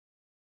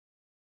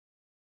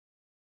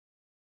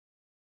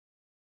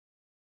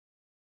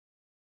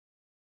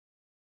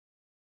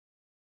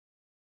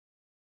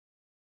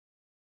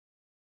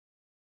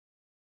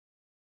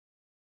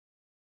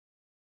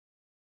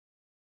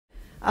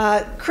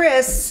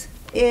Chris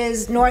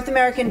is North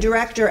American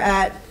Director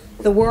at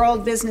the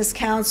World Business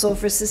Council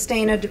for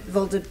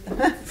Sustainable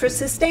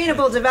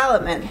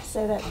Development.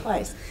 Say that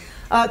twice.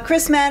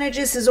 Chris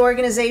manages his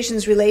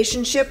organization's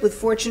relationship with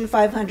Fortune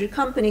 500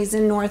 companies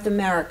in North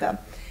America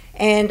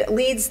and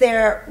leads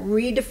their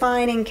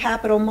Redefining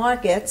Capital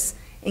Markets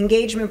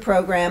engagement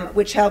program,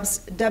 which helps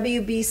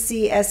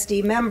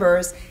WBCSD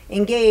members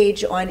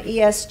engage on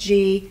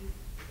ESG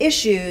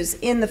issues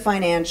in the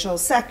financial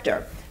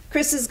sector.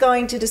 Chris is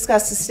going to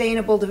discuss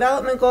sustainable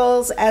development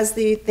goals as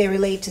they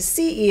relate to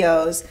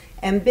CEOs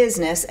and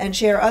business and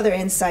share other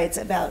insights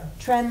about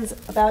trends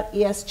about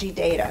ESG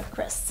data.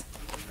 Chris.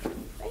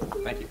 Thank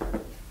you. Thank you.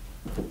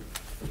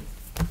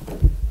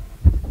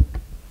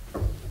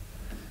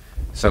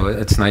 So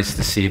it's nice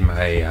to see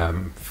my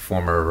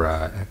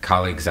former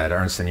colleagues at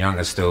Ernst & Young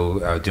are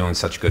still doing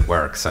such good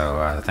work.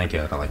 So thank you,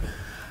 Emily.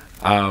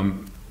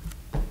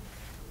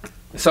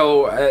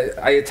 So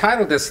I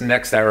titled this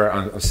Next Era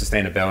of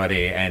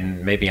Sustainability,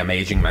 and maybe I'm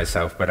aging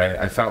myself, but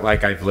I felt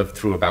like I've lived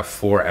through about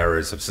 4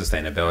 eras of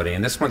sustainability,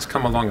 and this one's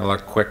come along a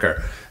lot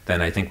quicker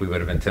than I think we would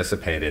have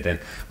anticipated. And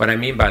what I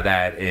mean by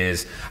that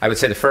is, I would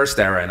say the first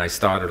era, and I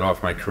started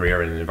off my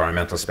career in the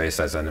environmental space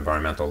as an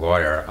environmental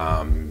lawyer,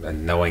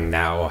 and knowing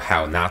now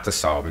how not to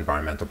solve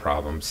environmental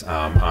problems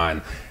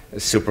on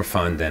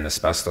Superfund and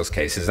asbestos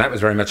cases, that was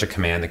very much a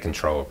command and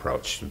control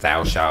approach.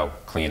 Thou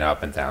shalt clean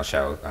up and thou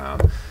shalt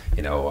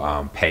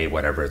pay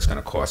whatever it's going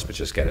to cost, but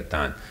just get it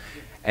done.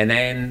 And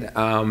then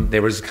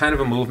there was kind of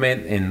a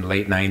movement in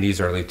late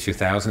 90s, early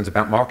 2000s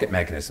about market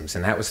mechanisms,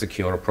 and that was the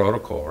Kyoto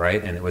Protocol,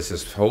 right? And it was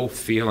this whole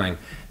feeling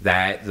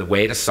that the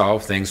way to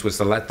solve things was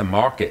to let the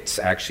markets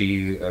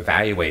actually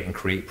evaluate and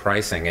create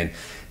pricing. And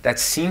that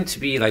seemed to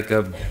be like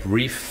a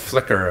brief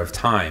flicker of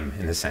time,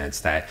 in the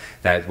sense that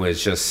that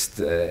was just,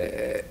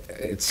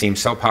 it seemed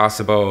so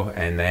possible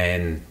and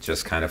then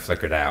just kind of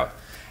flickered out.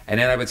 And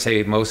then I would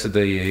say most of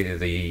the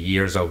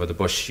years over the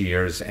Bush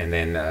years and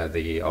then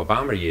the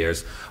Obama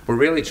years were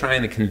really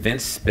trying to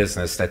convince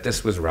business that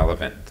this was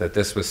relevant, that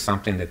this was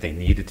something that they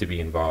needed to be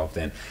involved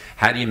in.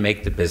 How do you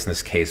make the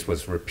business case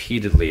was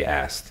repeatedly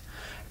asked.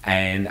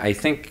 And I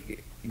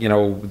think, you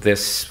know,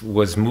 this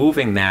was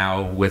moving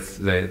now with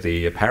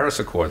the Paris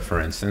Accord, for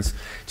instance,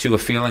 to a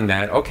feeling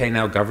that, okay,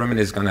 now government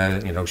is going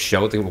to, you know,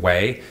 show the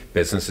way,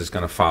 business is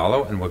going to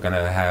follow, and we're going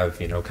to have,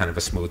 you know, kind of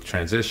a smooth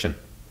transition.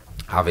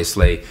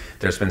 Obviously,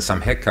 there's been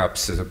some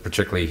hiccups,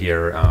 particularly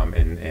here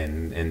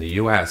in the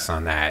U.S.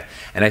 on that.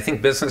 And I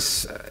think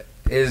business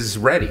is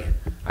ready,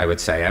 I would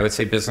say. I would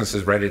say business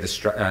is ready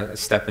to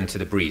step into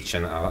the breach,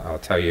 and I'll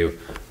tell you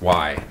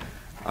why.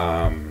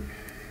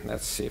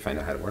 Let's see if I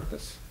know how to work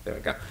this. There we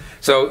go.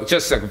 So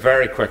just a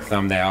very quick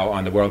thumbnail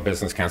on the World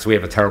Business Council. We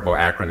have a terrible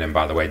acronym,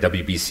 by the way,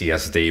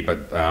 WBCSD,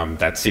 but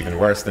that's even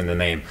worse than the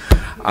name.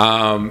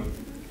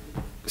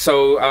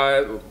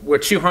 So we're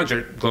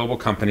 200 global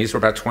companies. We're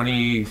about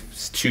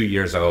 22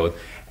 years old.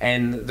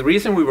 And the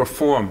reason we were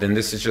formed, and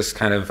this is just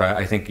kind of,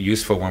 I think,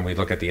 useful when we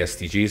look at the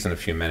SDGs in a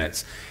few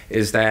minutes,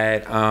 is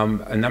that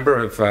a number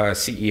of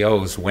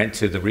CEOs went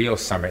to the Rio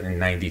Summit in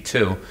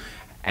 '92,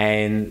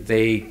 and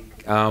they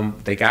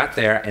got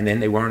there, and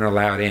then they weren't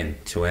allowed in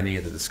to any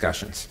of the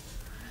discussions.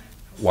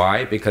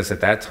 Why? Because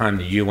at that time,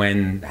 the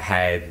UN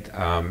had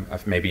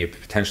maybe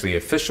potentially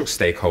official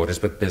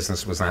stakeholders, but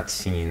business was not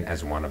seen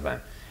as one of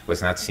them. Was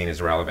not seen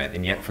as relevant.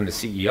 And yet from the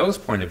CEO's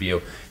point of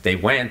view, they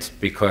went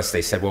because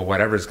they said, well,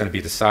 whatever is going to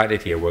be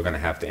decided here, we're going to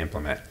have to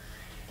implement.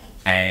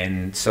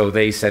 And so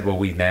they said, well,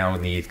 we now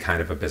need kind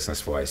of a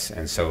business voice.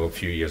 And so a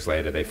few years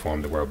later, they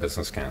formed the World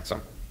Business Council.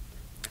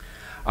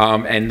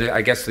 And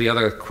I guess the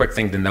other quick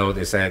thing to note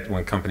is that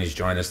when companies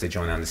join us, they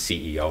join on the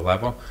CEO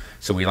level.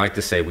 So we like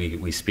to say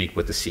we speak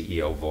with the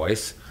CEO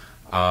voice.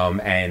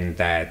 And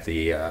that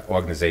the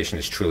organization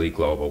is truly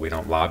global. We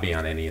don't lobby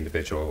on any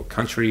individual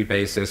country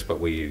basis,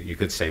 but you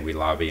could say we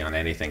lobby on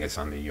anything that's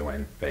on the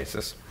UN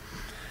basis.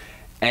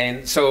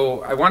 And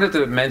so I wanted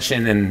to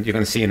mention, and you're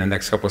going to see in the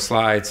next couple of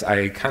slides,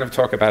 I kind of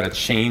talk about a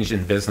change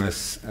in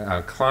business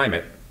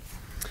climate.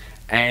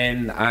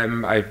 And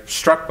I'm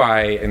struck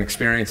by an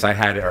experience I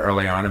had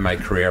early on in my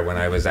career when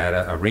I was at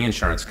a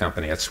reinsurance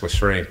company at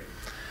Swiss Re,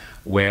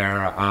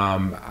 where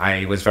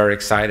I was very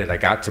excited. I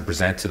got to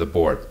present to the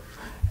board.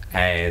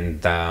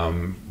 And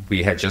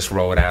we had just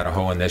rolled out a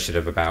whole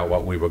initiative about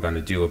what we were going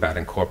to do about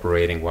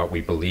incorporating what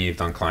we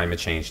believed on climate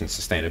change and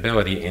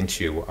sustainability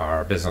into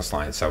our business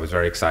line. So I was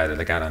very excited.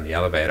 I got on the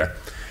elevator.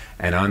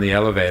 And on the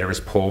elevator is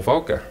Paul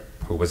Volcker,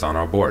 who was on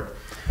our board.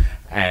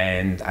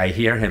 And I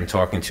hear him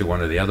talking to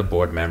one of the other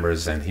board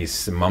members, and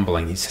he's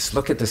mumbling. He says,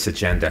 look at this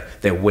agenda.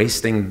 They're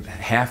wasting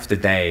half the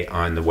day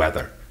on the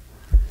weather.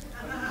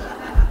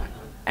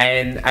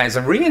 And as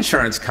a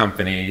reinsurance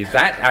company,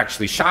 that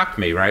actually shocked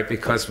me, right?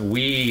 Because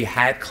we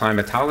had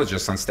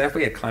climatologists on staff.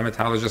 We had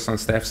climatologists on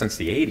staff since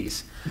the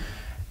 80s.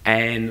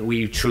 And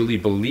we truly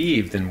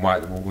believed in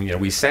what, you know,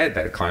 we said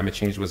that climate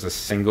change was the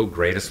single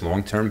greatest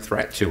long-term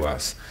threat to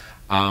us.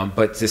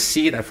 But to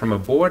see that from a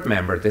board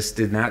member, this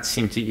did not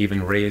seem to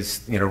even rise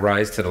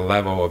to the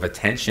level of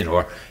attention,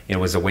 or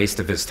was a waste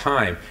of his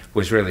time,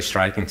 was really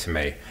striking to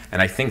me.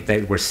 And I think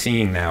that we're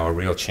seeing now a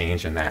real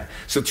change in that.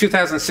 So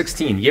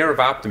 2016, year of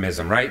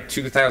optimism, right?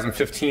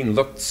 2015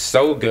 looked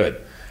so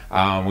good.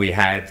 We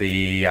had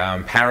the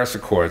Paris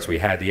Accords, we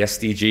had the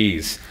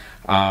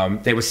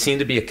SDGs. There was seen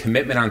to be a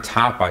commitment on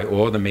top by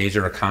all the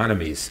major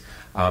economies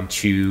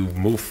to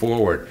move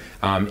forward.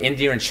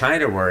 India and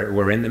China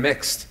were in the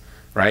mix.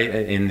 Right?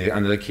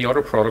 Under the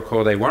Kyoto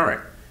Protocol, they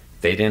weren't.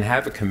 They didn't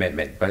have a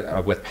commitment.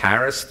 But with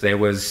Paris, there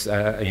was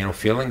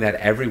feeling that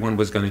everyone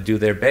was going to do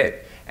their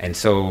bit. And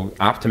so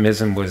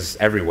optimism was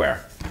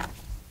everywhere.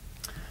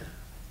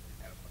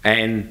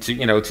 And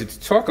to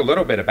talk a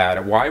little bit about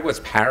it, why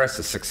was Paris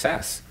a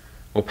success?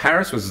 Well,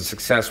 Paris was a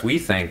success, we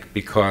think,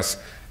 because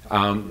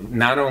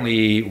not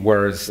only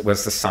was the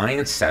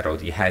science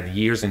settled, you had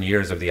years and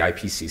years of the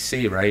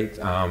IPCC,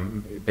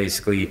 right?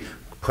 Basically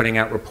putting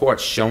out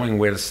reports showing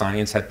where the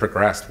science had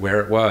progressed, where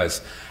it was.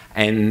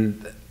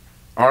 And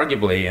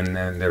arguably,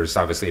 and there's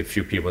obviously a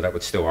few people that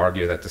would still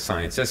argue that the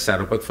science is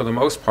settled, but for the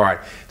most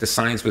part, the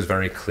science was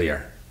very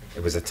clear.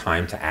 It was a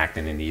time to act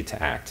and a need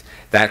to act.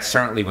 That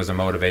certainly was a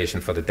motivation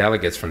for the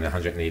delegates from the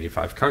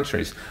 185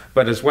 countries,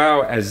 but as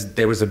well as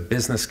there was a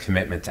business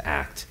commitment to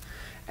act.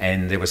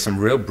 And there was some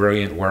real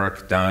brilliant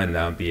work done,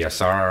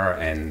 BSR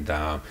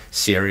and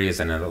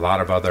Ceres and a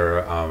lot of other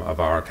of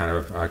our kind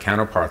of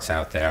counterparts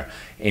out there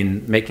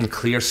in making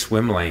clear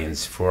swim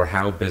lanes for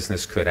how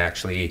business could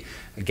actually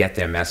get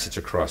their message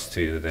across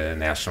to the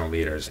national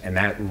leaders. And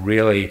that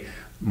really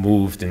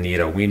moved the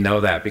needle. We know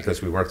that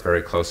because we worked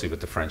very closely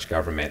with the French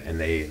government, and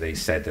they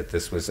said that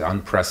this was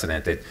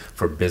unprecedented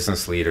for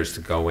business leaders to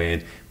go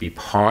in, be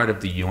part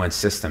of the UN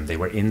system. They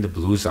were in the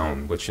blue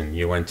zone, which in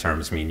UN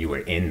terms mean you were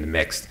in the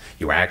mix.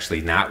 You were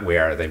actually not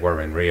where they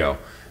were in Rio.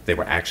 They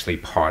were actually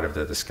part of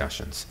the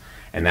discussions.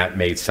 And that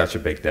made such a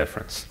big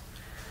difference.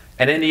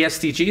 And then the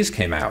SDGs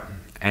came out.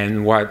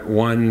 And what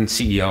one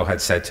CEO had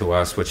said to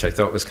us, which I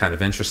thought was kind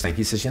of interesting,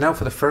 he says,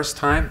 for the first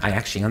time, I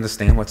actually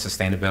understand what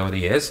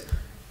sustainability is.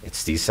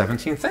 It's these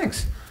 17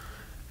 things.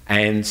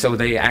 And so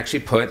they actually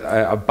put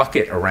a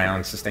bucket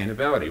around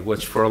sustainability,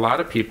 which for a lot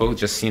of people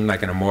just seemed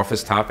like an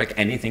amorphous topic.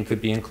 Anything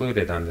could be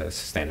included under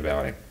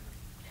sustainability.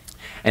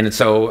 And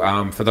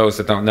so for those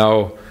that don't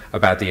know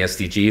about the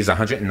SDGs,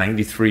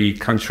 193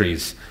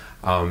 countries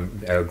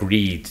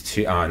agreed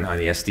on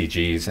the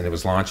SDGs, and it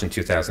was launched in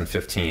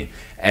 2015.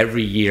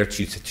 Every year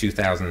to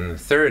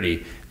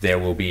 2030, there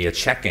will be a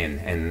check-in,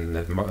 and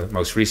the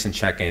most recent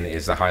check-in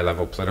is the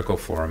high-level political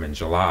forum in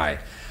July.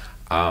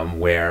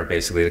 Where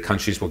basically the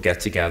countries will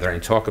get together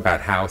and talk about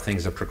how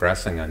things are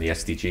progressing on the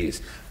SDGs.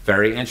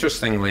 Very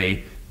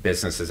interestingly,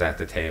 business is at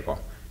the table.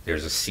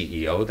 There's a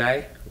CEO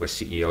day where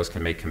CEOs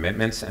can make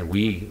commitments, and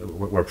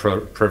we're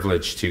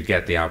privileged to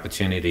get the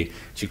opportunity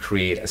to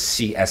create a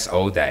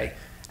CSO day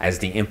as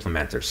the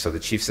implementers, so the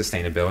chief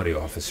sustainability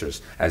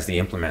officers as the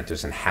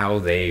implementers and how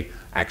they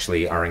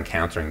actually are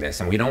encountering this.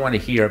 And we don't want to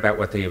hear about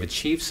what they have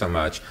achieved so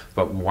much,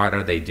 but what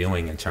are they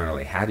doing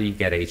internally? How do you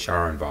get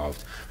HR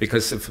involved?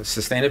 Because if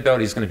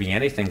sustainability is going to be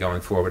anything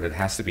going forward, it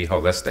has to be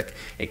holistic.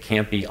 It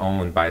can't be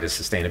owned by the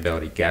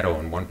sustainability ghetto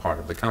in one part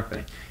of the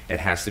company. It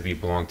has to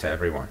belong to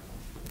everyone.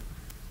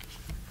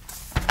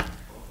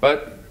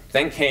 But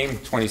then came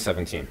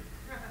 2017.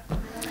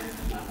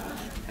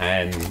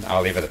 And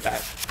I'll leave it at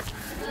that.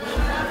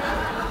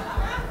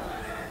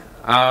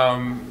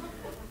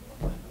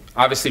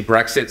 Obviously,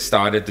 Brexit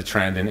started the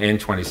trend in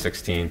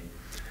 2016.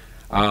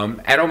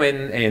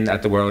 Edelman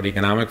at the World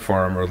Economic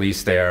Forum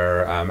released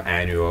their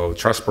annual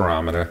trust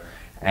barometer,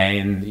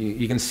 and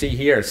you can see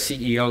here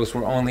CEOs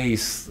were only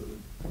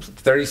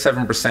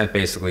 37%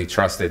 basically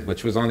trusted,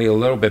 which was only a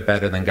little bit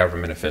better than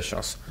government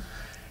officials.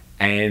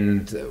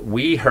 And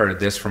we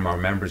heard this from our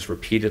members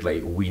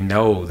repeatedly. We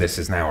know this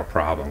is now a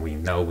problem. We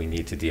know we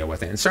need to deal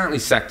with it. And certainly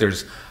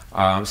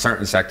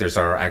certain sectors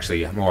are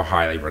actually more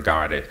highly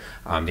regarded.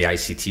 The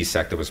ICT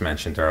sector was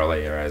mentioned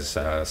earlier as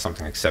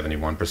something like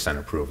 71%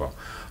 approval.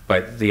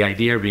 But the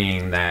idea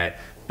being that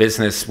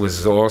business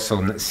was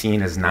also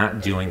seen as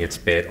not doing its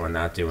bit or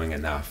not doing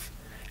enough.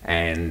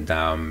 And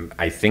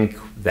I think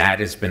that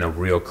has been a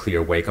real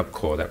clear wake-up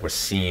call that we're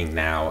seeing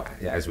now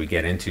as we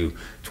get into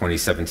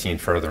 2017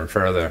 further and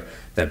further,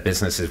 that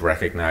business is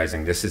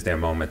recognizing this is their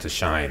moment to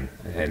shine,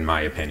 in my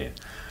opinion.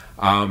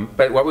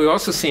 But what we're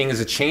also seeing is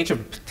a change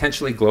of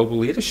potentially global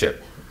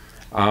leadership.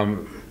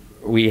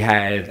 We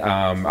had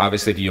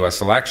obviously the US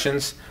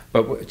elections,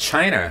 but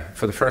China,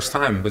 for the first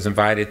time, was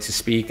invited to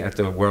speak at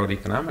the World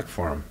Economic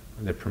Forum,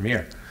 the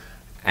premiere.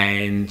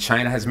 And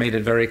China has made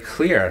it very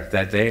clear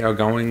that they are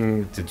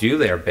going to do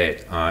their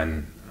bit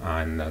on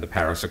the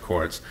Paris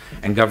Accords.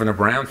 And Governor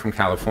Brown from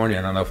California,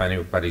 I don't know if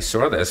anybody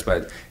saw this,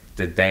 but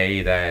the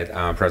day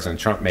that President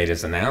Trump made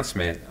his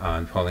announcement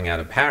on pulling out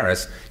of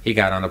Paris, he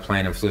got on a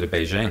plane and flew to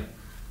Beijing.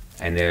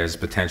 And there's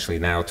potentially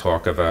now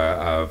talk of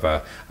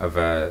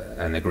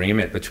an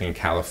agreement between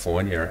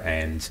California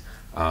and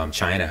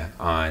China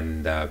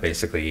on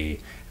basically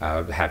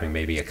having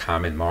maybe a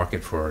common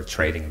market for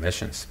trading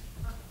emissions.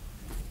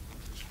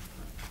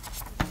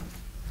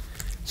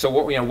 So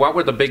what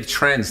were the big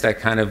trends that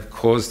kind of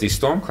caused these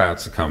storm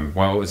clouds to come?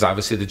 Well, it was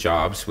obviously the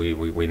jobs.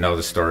 We know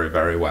the story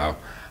very well.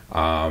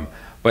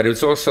 But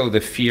it's also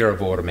the fear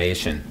of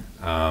automation.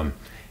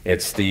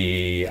 It's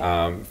the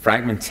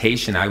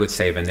fragmentation, I would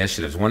say, of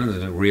initiatives. One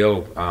of the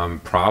real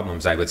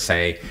problems, I would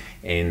say,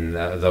 in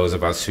those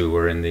of us who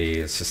are in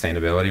the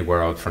sustainability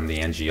world from the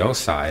NGO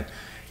side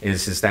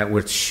is that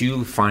we're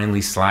too finely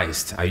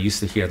sliced. I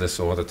used to hear this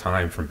all the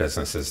time from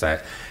businesses,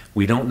 that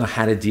we don't know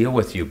how to deal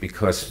with you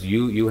because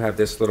you have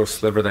this little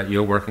sliver that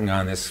you're working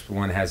on, this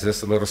one has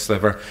this little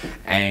sliver.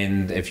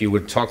 And if you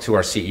would talk to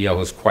our CEO,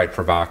 who's quite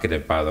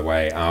provocative, by the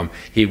way,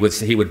 he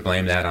would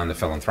blame that on the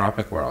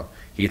philanthropic world.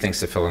 He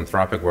thinks the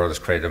philanthropic world has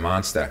created a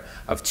monster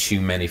of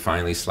too many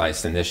finely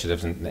sliced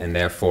initiatives, and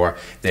therefore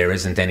there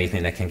isn't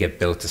anything that can get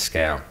built to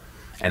scale.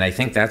 And I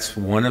think that's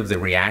one of the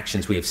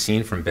reactions we have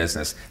seen from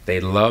business. They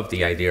love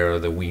the idea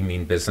of the We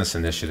Mean Business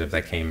initiative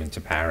that came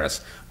into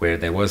Paris, where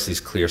there was these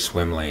clear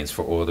swim lanes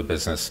for all the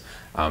business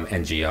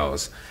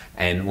NGOs.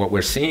 And what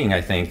we're seeing,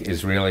 I think,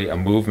 is really a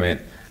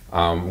movement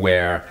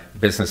where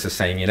business is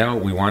saying,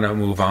 we want to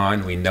move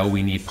on. We know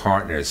we need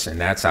partners,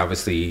 and that's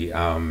obviously,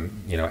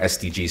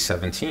 SDG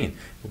 17.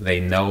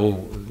 They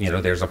know,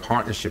 there's a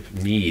partnership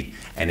need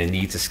and a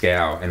need to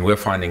scale, and we're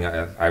finding,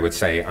 I would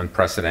say,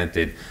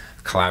 unprecedented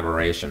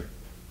collaboration.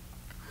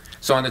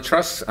 So on the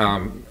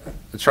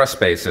trust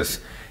basis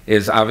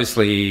is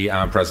obviously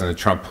President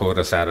Trump pulled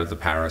us out of the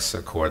Paris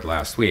Accord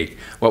last week.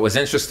 What was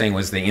interesting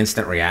was the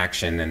instant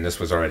reaction, and this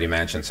was already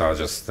mentioned, so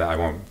I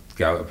won't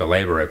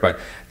belabor it, but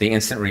the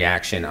instant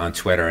reaction on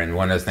Twitter. And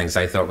one of the things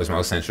I thought was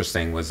most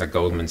interesting was that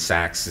Goldman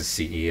Sachs'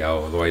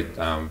 CEO, Lloyd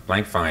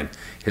Blankfein,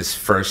 his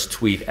first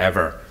tweet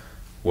ever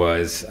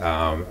was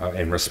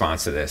in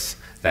response to this,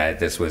 that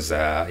this was,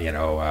 that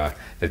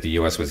the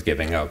U.S. was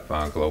giving up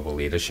global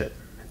leadership.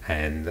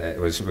 And it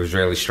was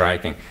really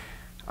striking.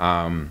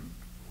 I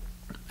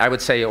would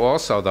say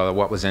also, though,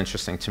 what was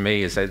interesting to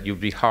me is that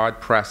you'd be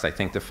hard-pressed, I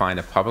think, to find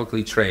a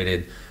publicly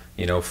traded,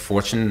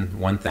 Fortune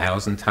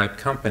 1000 type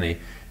company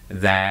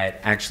that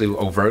actually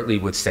overtly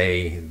would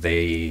say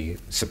they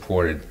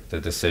supported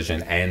the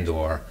decision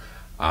and/or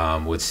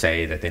would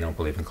say that they don't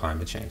believe in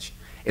climate change.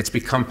 It's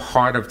become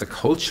part of the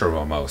culture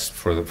almost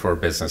for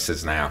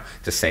businesses now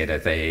to say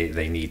that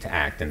they need to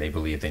act and they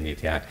believe they need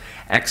to act.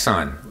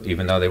 Exxon,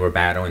 even though they were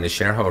battling the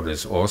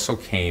shareholders, also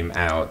came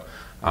out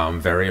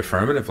very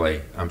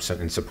affirmatively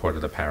in support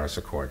of the Paris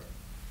Accord.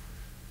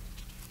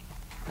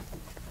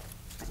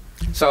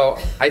 So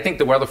I think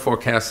the weather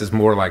forecast is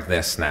more like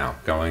this now,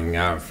 going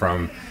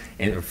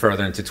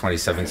further into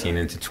 2017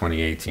 into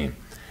 2018.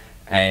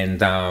 And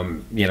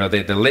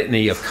the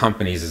litany of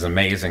companies is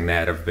amazing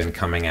that have been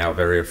coming out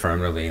very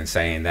affirmatively and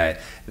saying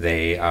that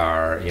they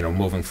are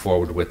moving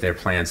forward with their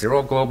plans. They're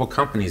all global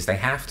companies. They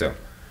have to.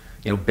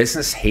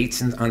 Business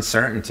hates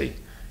uncertainty.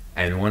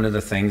 And one of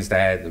the things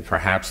that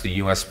perhaps the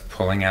U.S.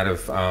 pulling out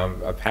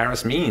of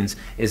Paris means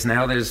is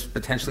now there's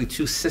potentially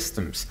two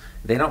systems.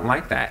 They don't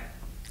like that,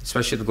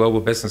 especially the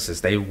global businesses.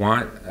 They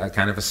want a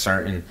kind of a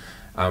certain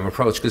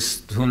approach,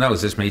 because who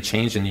knows, this may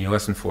change in the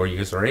U.S. in 4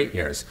 years or 8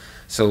 years.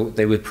 So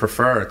they would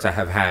prefer to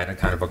have had a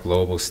kind of a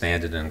global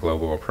standard and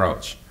global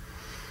approach.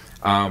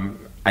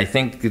 I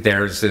think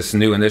there's this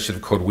new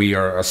initiative called We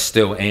Are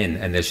Still In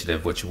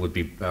initiative, which would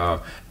be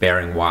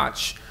bearing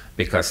watch,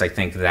 because I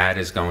think that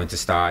is going to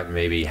start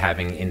maybe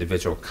having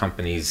individual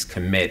companies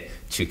commit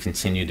to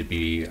continue to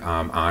be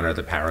honor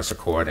the Paris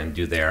Accord and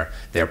do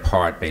their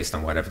part based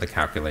on whatever the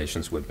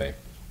calculations would be.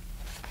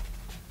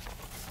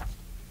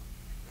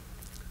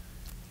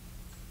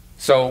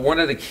 So one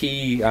of the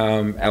key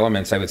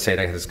elements I would say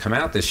that has come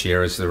out this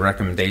year is the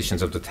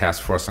recommendations of the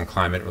Task Force on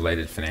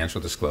Climate-Related Financial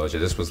Disclosure.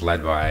 This was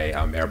led by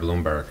Mayor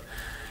Bloomberg.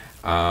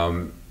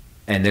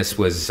 And this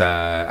was,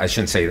 I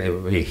shouldn't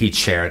say he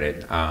chaired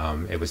it.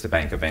 It was the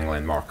Bank of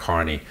England, Mark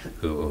Carney,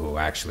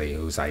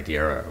 whose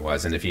idea it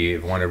was. And if you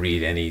want to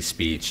read any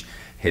speech,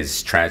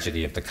 his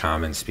Tragedy of the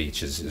Commons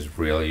speech is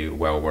really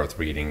well worth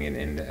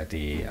reading that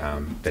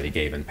he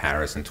gave in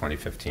Paris in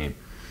 2015.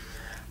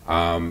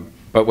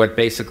 But what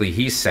basically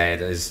he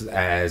said is,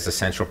 as a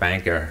central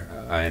banker,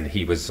 and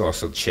he was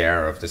also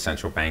chair of the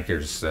central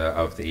bankers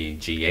of the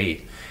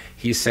G8,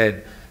 he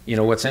said,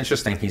 what's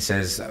interesting, he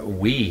says,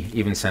 we,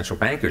 even central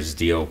bankers,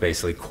 deal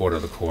basically quarter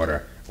to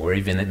quarter, or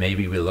even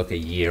maybe we look a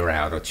year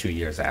out or 2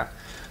 years out.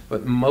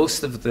 But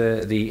most of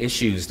the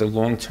issues, the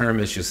long-term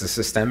issues, the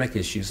systemic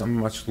issues, are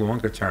much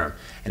longer term.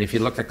 And if you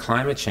look at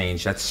climate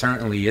change, that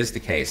certainly is the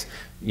case.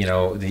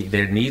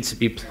 There needs to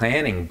be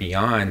planning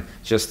beyond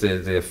just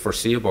the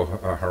foreseeable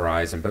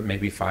horizon, but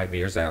maybe 5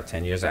 years out,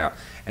 10 years out.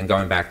 And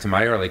going back to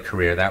my early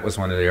career, that was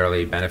one of the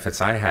early benefits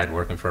I had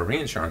working for a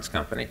reinsurance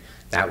company.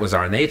 That was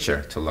our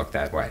nature, to look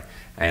that way.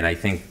 And I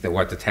think that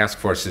what the task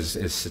force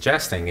is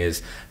suggesting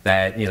is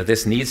that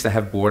this needs to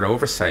have board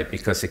oversight,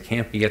 because it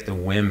can't be at the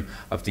whim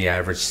of the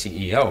average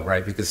CEO,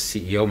 right? Because the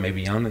CEO may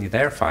be only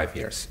there 5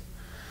 years.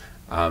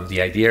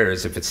 The idea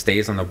is if it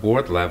stays on the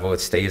board level, it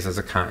stays as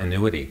a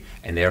continuity,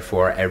 and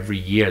therefore every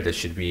year there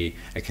should be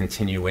a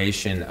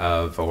continuation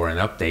of or an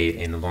update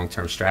in the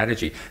long-term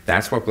strategy.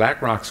 That's what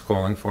BlackRock's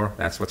calling for.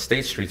 That's what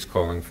State Street's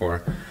calling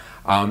for.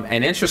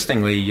 And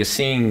interestingly, you're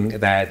seeing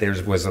that there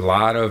was a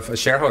lot of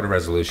shareholder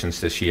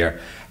resolutions this year,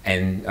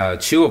 and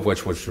two of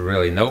which was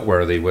really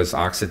noteworthy was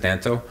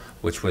Occidental,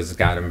 which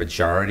got a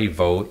majority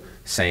vote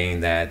saying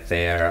that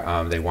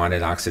they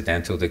wanted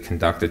Occidental to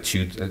conduct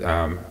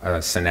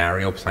a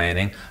scenario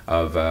planning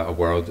of a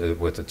world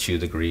with a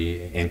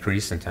 2-degree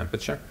increase in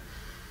temperature.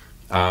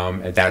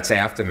 That's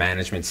after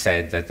management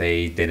said that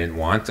they didn't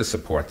want to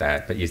support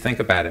that. But you think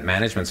about it,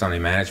 management's only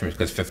management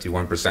because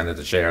 51% of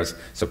the shares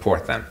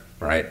support them,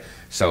 right?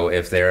 So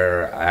if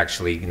they're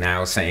actually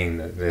now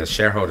saying, the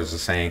shareholders are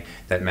saying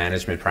that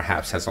management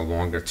perhaps has a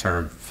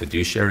longer-term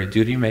fiduciary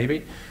duty,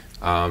 maybe,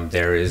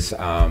 there is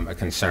a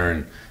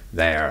concern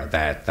there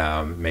that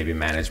maybe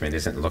management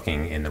isn't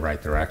looking in the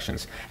right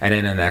directions. And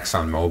then an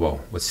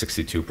ExxonMobil with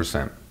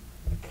 62%.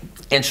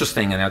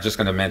 Interesting, and I'm just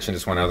going to mention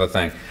this one other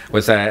thing,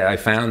 was that I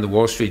found the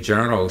Wall Street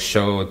Journal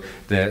showed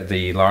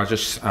the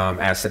largest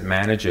asset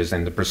managers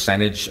and the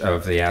percentage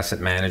of the asset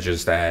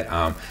managers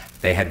that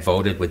they had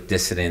voted with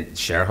dissident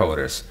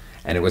shareholders.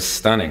 And it was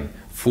stunning.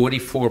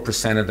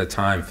 44% of the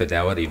time,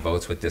 Fidelity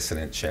votes with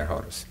dissident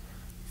shareholders.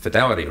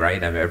 Fidelity,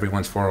 right? I mean,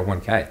 everyone's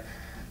 401k.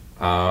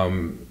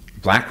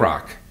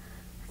 BlackRock,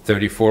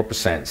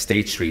 34%.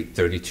 State Street,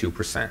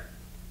 32%.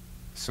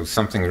 So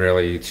something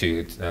really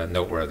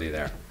noteworthy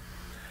there.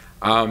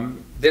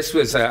 This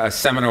was a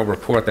seminal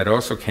report that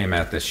also came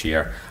out this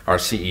year. Our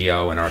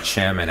CEO and our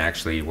chairman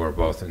actually were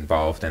both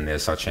involved in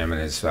this. Our chairman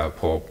is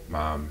Paul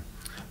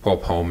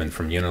Pullman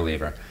from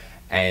Unilever.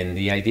 And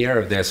the idea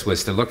of this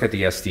was to look at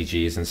the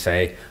SDGs and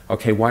say,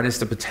 okay, what is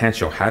the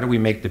potential? How do we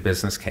make the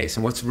business case?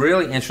 And what's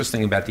really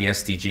interesting about the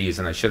SDGs,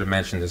 and I should have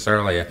mentioned this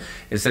earlier,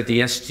 is that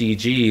the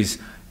SDGs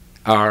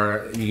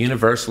are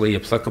universally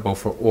applicable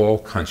for all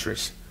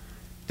countries.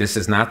 This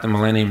is not the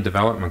Millennium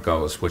Development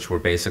Goals, which were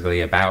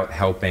basically about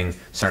helping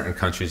certain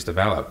countries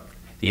develop.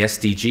 The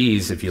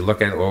SDGs, if you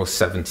look at all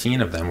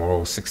 17 of them, or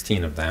all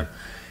 16 of them,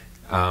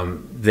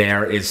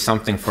 there is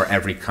something for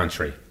every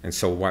country. And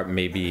so what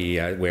may be,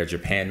 where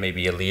Japan may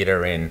be a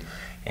leader in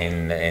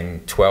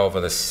 12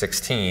 of the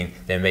 16,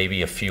 there may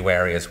be a few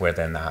areas where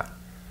they're not.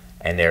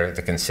 And they're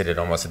considered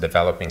almost a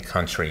developing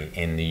country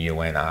in the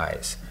UN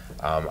eyes.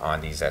 On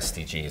these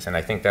SDGs. And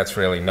I think that's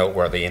really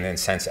noteworthy, and in a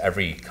sense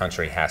every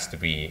country has to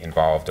be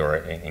involved or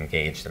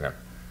engaged in them.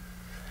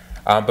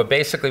 But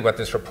basically what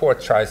this report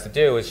tries to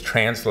do is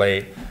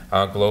translate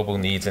global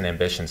needs and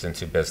ambitions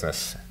into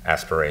business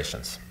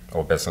aspirations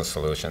or business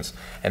solutions.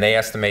 And they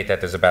estimate that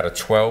there's about a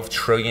 $12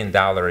 trillion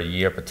a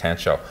year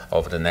potential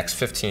over the next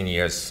 15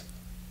 years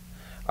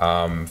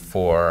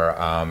for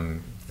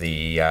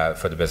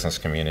the business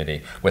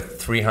community,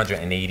 with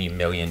 380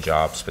 million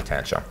jobs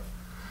potential.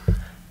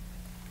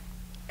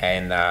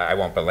 And I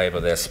won't belabor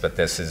this, but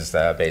this is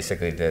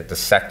basically the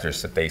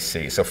sectors that they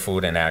see. So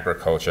food and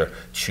agriculture,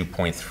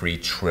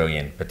 2.3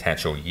 trillion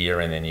potential year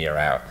in and year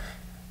out.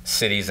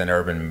 Cities and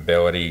urban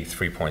mobility,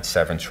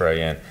 3.7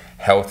 trillion.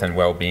 Health and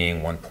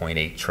well-being,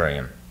 1.8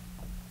 trillion.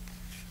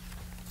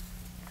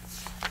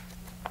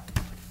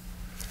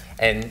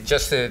 And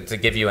just to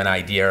give you an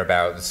idea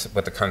about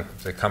what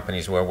the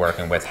companies we're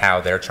working with, how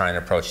they're trying to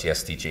approach the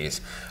SDGs,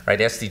 right?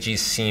 SDGs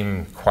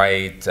seem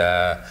quite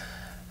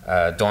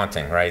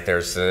daunting, right?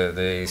 There's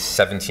the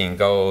 17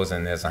 goals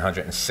and there's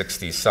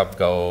 160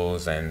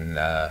 sub-goals, and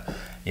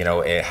you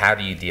know, how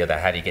do you deal with that?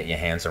 How do you get your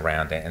hands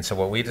around it? And so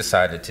what we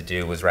decided to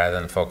do was, rather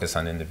than focus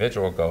on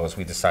individual goals,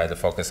 we decided to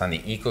focus on the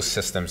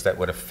ecosystems that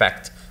would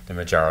affect the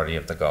majority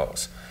of the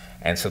goals.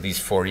 And so these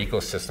 4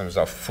 ecosystems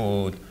are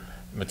food,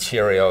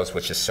 materials,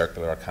 which is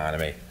circular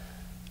economy,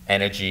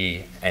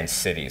 energy, and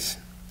cities.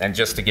 And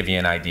just to give you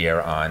an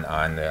idea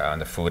on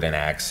the food and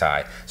ag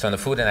side. So on the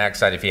food and ag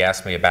side, if you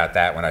asked me about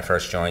that when I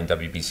first joined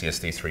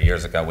WBCSD 3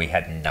 years ago, we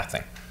had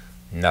nothing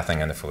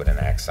on the food and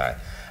ag side.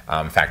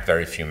 In fact,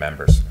 very few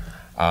members.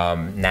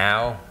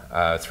 Now,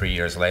 3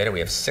 years later, we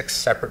have 6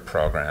 separate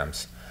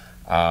programs.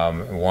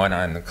 One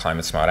on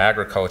climate smart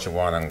agriculture,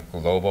 one on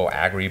global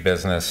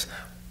agribusiness,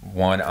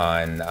 one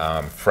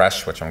on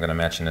fresh, which I'm going to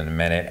mention in a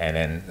minute, and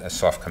then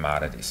soft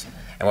commodities.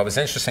 And what was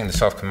interesting, the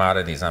soft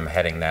commodities, I'm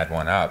heading that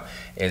one up,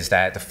 is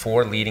that the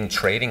 4 leading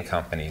trading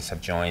companies have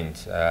joined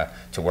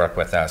to work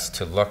with us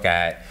to look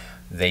at,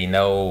 they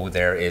know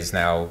there is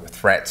now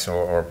threats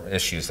or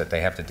issues that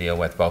they have to deal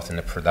with, both in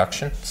the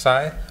production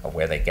side, of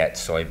where they get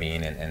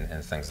soybean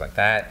and things like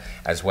that,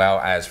 as well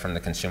as from the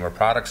consumer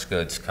products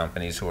goods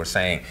companies who are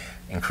saying,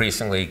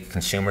 increasingly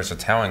consumers are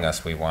telling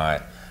us we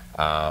want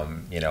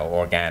you know,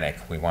 organic,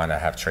 we want to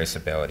have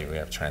traceability, we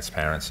have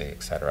transparency,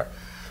 et cetera.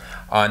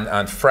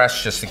 On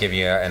fresh, just to give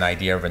you an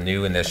idea of a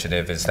new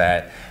initiative, is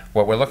that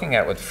what we're looking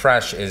at with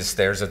fresh is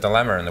there's a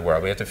dilemma in the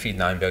world. We have to feed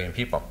 9 billion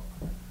people,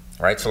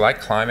 right? So like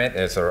climate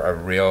is a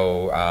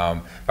real,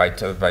 by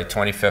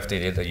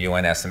 2050, the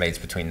UN estimates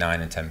between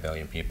 9 and 10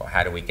 billion people.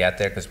 How do we get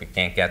there? Because we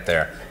can't get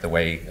there the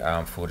way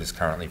food is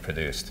currently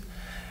produced.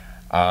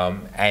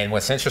 And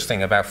what's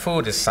interesting about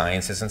food is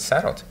science isn't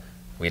settled.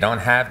 We don't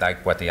have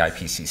like what the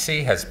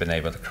IPCC has been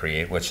able to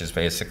create, which is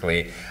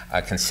basically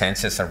a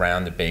consensus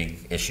around the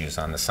big issues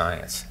on the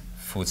science.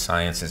 Food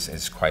science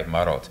is quite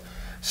muddled.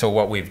 So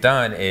what we've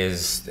done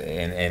is,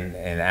 in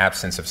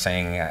absence of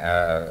saying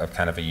of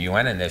kind of a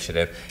UN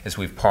initiative, is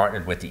we've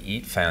partnered with the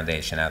EAT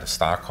Foundation out of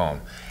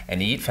Stockholm.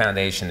 And the EAT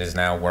Foundation is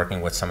now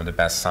working with some of the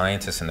best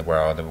scientists in the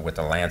world, with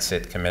the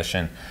Lancet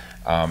Commission,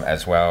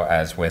 as well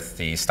as with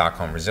the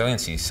Stockholm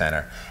Resiliency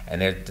Center.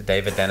 And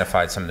they've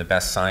identified some of the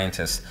best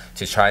scientists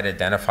to try to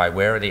identify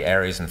where are the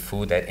areas in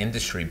food that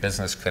industry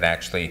business could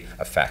actually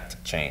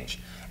affect change.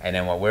 And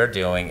then what we're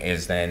doing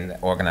is then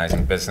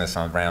organizing business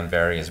around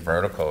various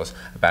verticals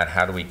about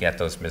how do we get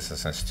those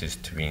businesses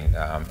to be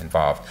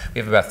involved. We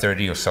have about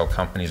 30 or so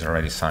companies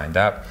already signed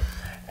up.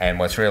 And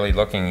what's really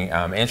looking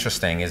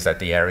interesting is that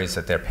the areas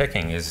that they're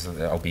picking is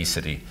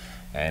obesity,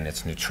 and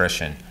it's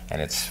nutrition,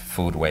 and it's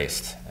food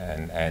waste.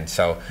 And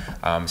so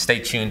stay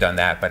tuned on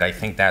that, but I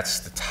think that's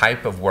the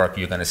type of work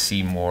you're going to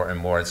see more and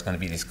more. It's going to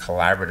be these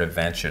collaborative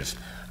ventures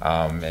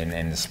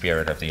in the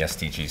spirit of the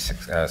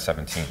SDG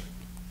 17.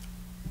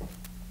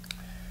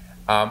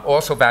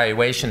 Also,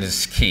 valuation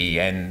is key,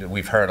 and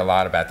we've heard a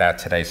lot about that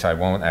today, so I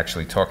won't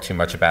actually talk too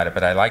much about it,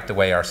 but I like the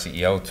way our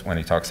CEO, when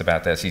he talks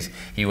about this,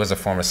 he was a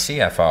former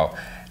CFO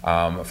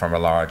from a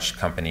large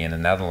company in the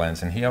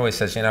Netherlands, and he always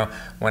says, you know,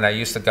 when I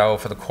used to go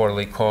for the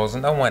quarterly calls,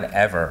 no one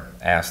ever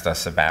asked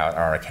us about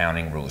our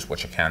accounting rules,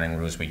 which accounting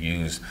rules we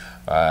use,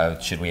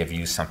 should we have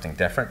used something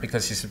different,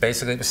 because he said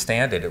basically it was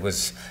standard. It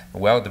was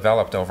well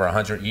developed over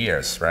 100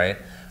 years, right?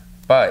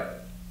 But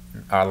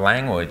our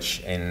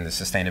language in the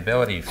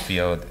sustainability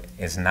field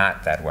is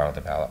not that well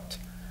developed.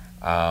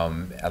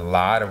 A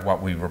lot of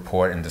what we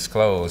report and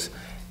disclose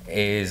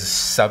is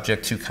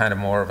subject to kind of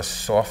more of a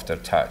softer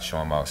touch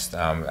almost,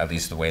 at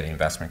least the way the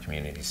investment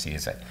community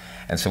sees it.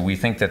 And so we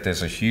think that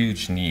there's a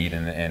huge need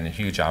and a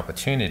huge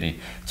opportunity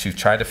to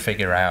try to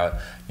figure out,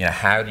 you know,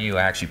 how do you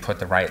actually put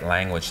the right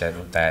language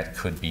that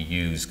could be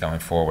used going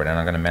forward. And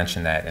I'm going to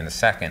mention that in a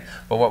second.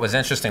 But what was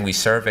interesting, we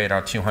surveyed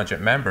our 200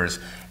 members,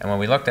 and when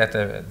we looked at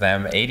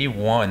them,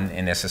 81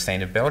 in their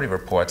sustainability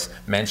reports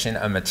mentioned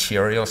a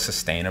material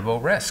sustainable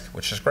risk,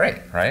 which is great,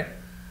 right?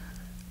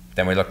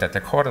 Then we looked at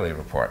their quarterly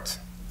reports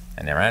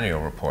and their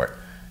annual report,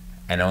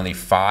 and only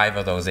 5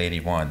 of those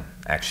 81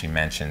 actually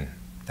mentioned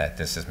that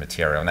this is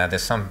material. Now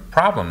there's some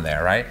problem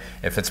there, right?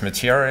 If it's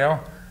material,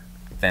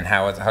 then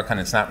how come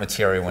it's not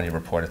material when you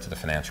report it to the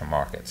financial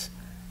markets?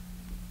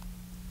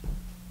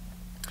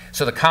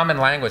 So the common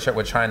language that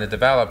we're trying to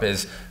develop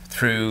is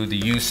through the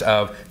use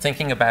of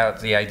thinking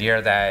about the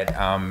idea that,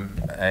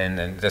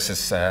 and this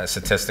is a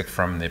statistic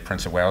from the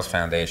Prince of Wales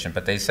Foundation,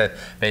 but they said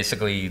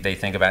basically they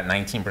think about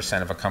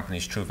 19% of a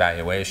company's true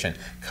valuation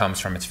comes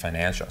from its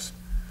financials.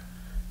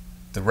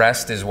 The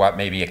rest is what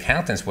maybe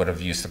accountants would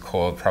have used to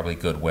call probably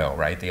goodwill,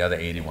 right? The other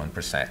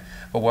 81%.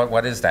 But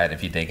what is that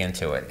if you dig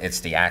into it? It's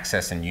the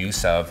access and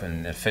use of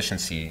and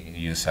efficiency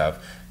use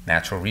of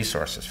natural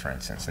resources, for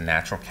instance, and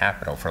natural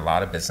capital. For a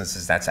lot of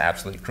businesses, that's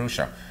absolutely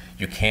crucial.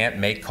 You can't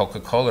make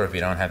Coca-Cola if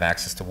you don't have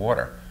access to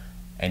water.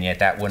 And yet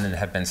that wouldn't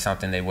have been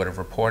something they would have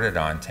reported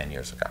on 10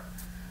 years ago,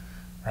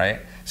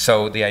 right?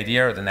 So the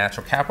idea of the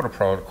Natural Capital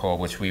Protocol,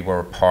 which we were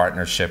a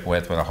partnership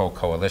with a whole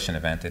coalition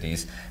of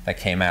entities that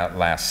came out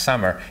last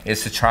summer,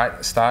 is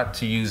to start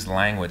to use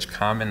language,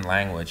 common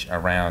language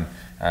around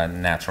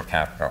natural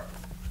capital.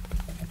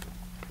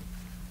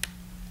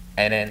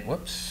 And then,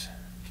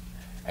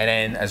 and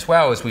then as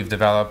well as we've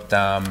developed,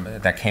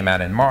 that came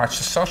out in March,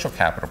 the Social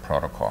Capital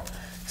Protocol.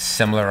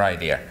 Similar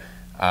idea.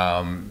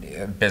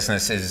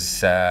 Business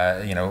is,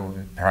 you know,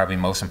 probably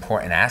most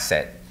important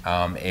asset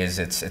is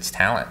its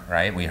talent,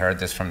 right? We heard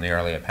this from the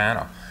earlier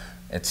panel.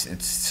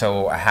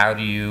 So how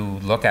do you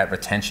look at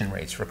retention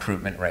rates,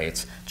 recruitment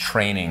rates,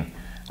 training,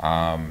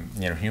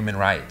 you know, human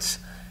rights,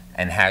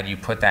 and how do you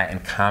put that in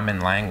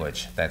common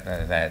language that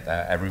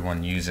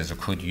everyone uses or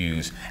could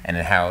use, and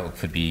how it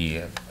could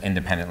be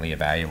independently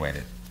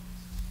evaluated?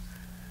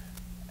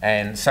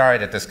 And sorry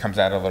that this comes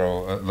out a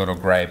little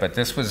gray, but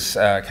this was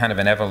kind of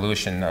an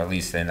evolution, or at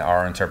least in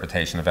our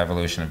interpretation of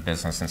evolution of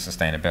business and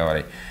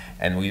sustainability.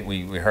 And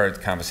we heard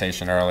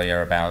conversation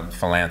earlier about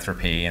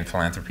philanthropy, and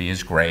philanthropy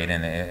is great,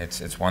 and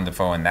it's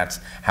wonderful, and that's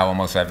how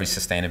almost every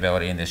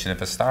sustainability initiative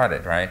has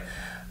started, right?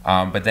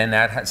 But then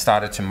that had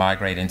started to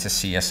migrate into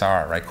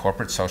CSR, right?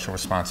 Corporate social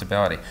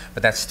responsibility.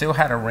 But that still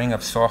had a ring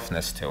of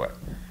softness to it,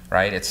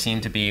 right? It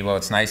seemed to be, well,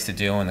 it's nice to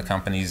do and the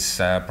company's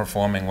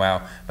performing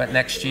well, but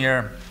next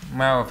year,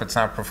 well, if it's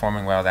not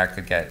performing well, that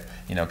could get,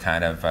 you know,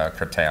 kind of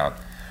curtailed.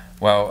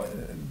 Well,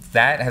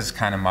 that has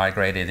kind of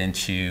migrated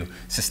into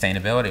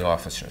sustainability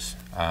officers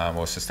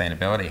or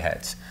sustainability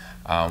heads,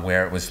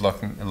 where it was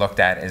looked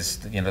at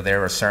as, you know,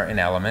 there are certain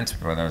elements,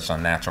 whether it's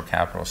on natural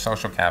capital,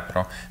 social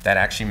capital, that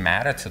actually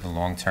matter to the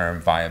long-term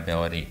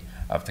viability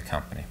of the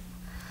company.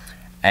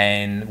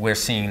 And we're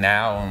seeing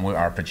now, and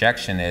our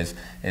projection is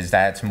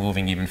that it's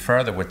moving even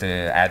further with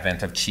the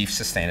advent of chief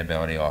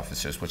sustainability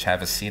officers, which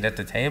have a seat at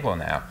the table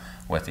now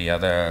with the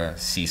other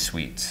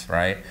C-suites,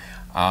 right?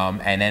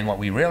 And then what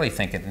we really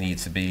think it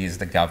needs to be is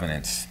the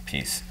governance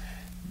piece.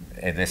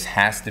 This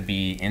has to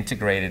be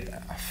integrated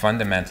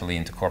fundamentally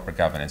into corporate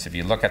governance. If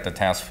you look at the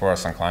Task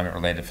Force on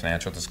Climate-Related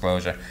Financial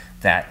Disclosure,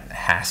 that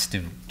has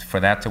to, for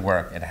that to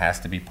work, it has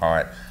to be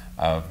part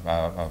of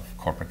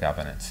corporate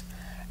governance.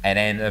 And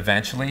then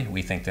eventually,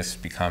 we think this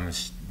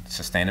becomes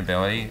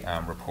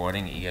sustainability,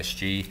 reporting,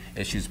 ESG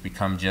issues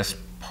become just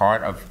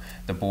part of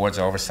the board's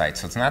oversight.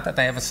 So it's not that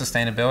they have a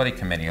sustainability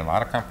committee. A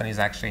lot of companies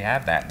actually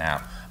have that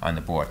now on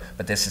the board.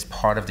 But this is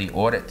part of the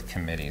audit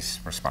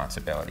committee's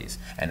responsibilities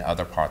and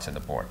other parts of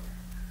the board.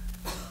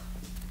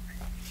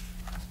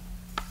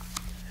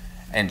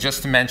 And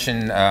just to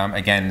mention,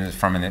 again,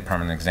 from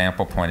an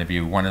example point of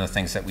view, one of the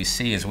things that we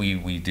see is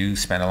we do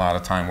spend a lot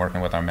of time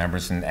working with our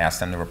members and ask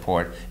them to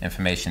report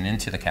information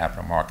into the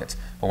capital markets.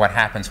 But what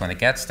happens when it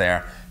gets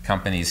there,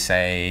 companies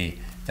say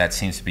that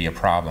seems to be a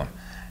problem.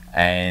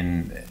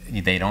 And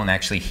they don't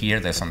actually hear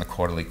this on the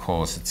quarterly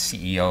calls.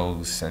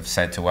 CEOs have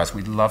said to us,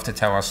 we'd love to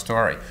tell our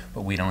story,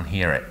 but we don't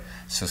hear it.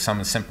 So some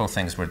of the simple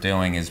things we're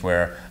doing is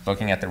we're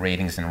looking at the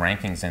ratings and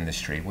rankings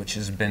industry, which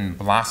has been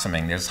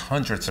blossoming. There's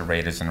hundreds of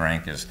raters and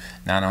rankers,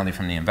 not only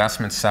from the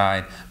investment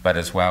side, but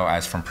as well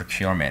as from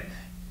procurement.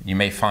 You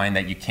may find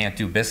that you can't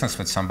do business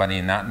with somebody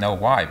and not know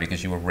why,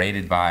 because you were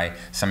rated by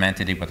some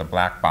entity with a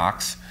black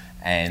box,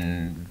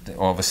 and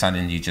all of a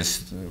sudden you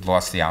just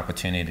lost the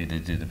opportunity to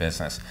do the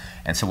business.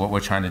 And so what we're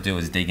trying to do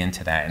is dig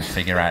into that and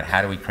figure out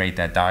how do we create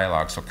that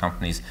dialogue so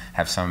companies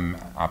have some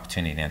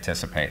opportunity to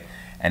anticipate.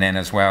 And then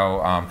as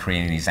well,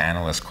 creating these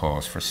analyst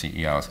calls for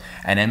CEOs.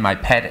 And then my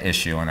pet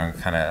issue, and I'm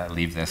kind of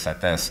leave this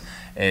at this,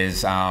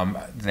 is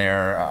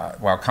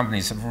while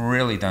companies have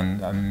really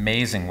done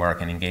amazing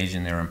work in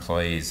engaging their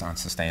employees on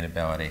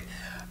sustainability,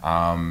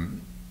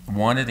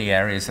 one of the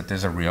areas that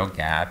there's a real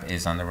gap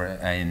is on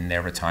in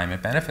their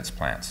retirement benefits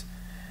plans.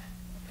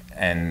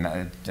 And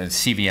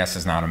CVS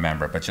is not a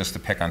member, but just to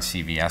pick on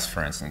CVS,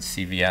 for instance,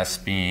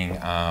 CVS being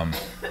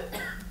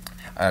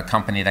a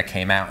company that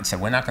came out and said,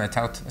 we're not going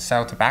to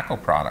sell tobacco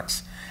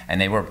products. And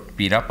they were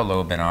beat up a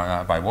little bit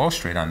by Wall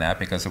Street on that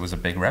because it was a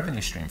big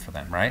revenue stream for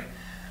them, right?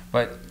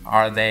 But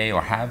are they,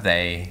 or have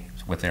they,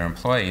 with their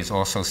employees,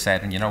 also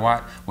said, you know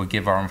what, we'll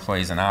give our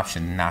employees an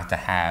option not to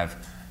have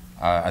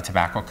a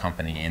tobacco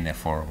company in their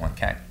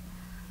 401k.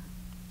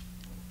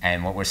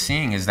 And what we're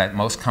seeing is that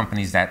most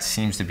companies, that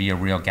seems to be a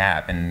real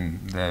gap.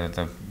 And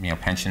the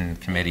pension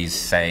committees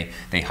say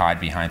they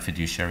hide behind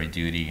fiduciary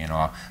duty and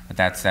all. But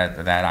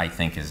that I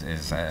think is,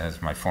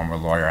 as my former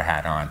lawyer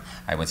hat on,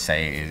 I would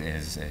say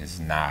is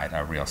not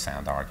a real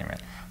sound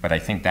argument. But I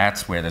think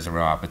that's where there's a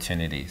real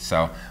opportunity.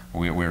 So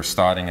we're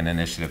starting an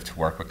initiative to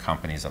work with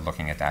companies that are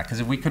looking at that. Because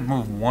if we could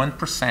move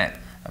 1%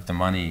 of the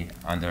money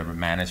under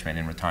management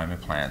in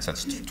retirement plans,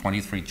 that's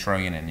 $23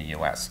 trillion in the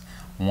US.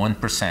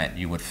 1%,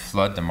 you would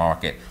flood the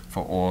market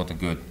for all the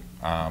good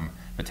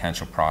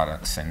potential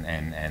products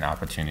and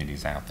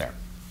opportunities out there.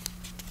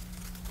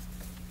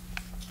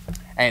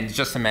 And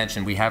just to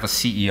mention, we have a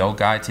CEO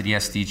guide to the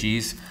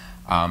SDGs.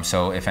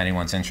 So if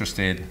anyone's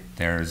interested,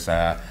 there's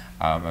a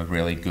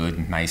really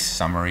good, nice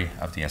summary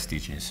of the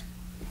SDGs.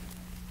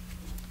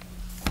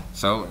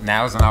 So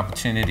now is an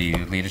opportunity.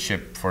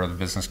 Leadership for the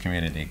business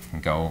community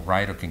can go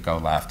right or can go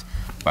left.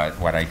 But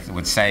what I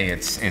would say,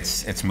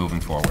 it's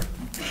moving forward.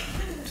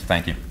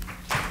 Thank you.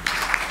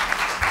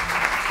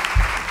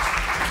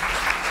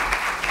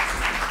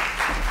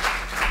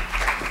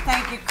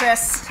 Thank you,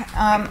 Chris.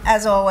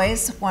 As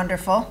always,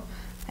 wonderful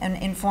and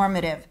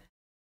informative.